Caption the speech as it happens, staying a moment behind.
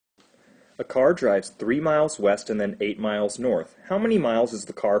A car drives 3 miles west and then 8 miles north. How many miles is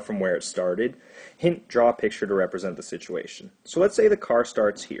the car from where it started? Hint, draw a picture to represent the situation. So let's say the car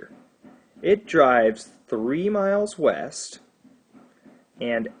starts here. It drives 3 miles west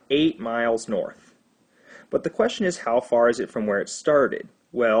and 8 miles north. But the question is, how far is it from where it started?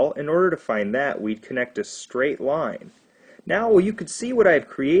 Well, in order to find that, we'd connect a straight line. Now, you could see what I've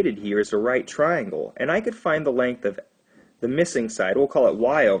created here is a right triangle, and I could find the length of the missing side, we'll call it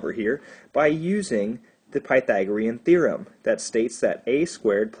y over here, by using the Pythagorean Theorem that states that a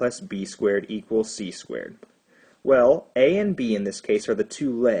squared plus b squared equals c squared. Well, a and b in this case are the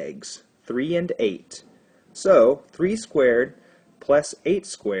two legs, 3 and 8. So 3 squared plus 8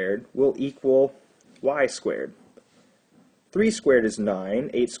 squared will equal y squared. 3 squared is 9,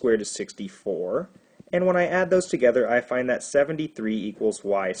 8 squared is 64, and when I add those together I find that 73 equals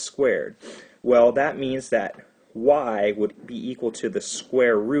y squared. Well, that means that y would be equal to the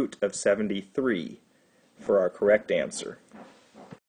square root of 73 for our correct answer.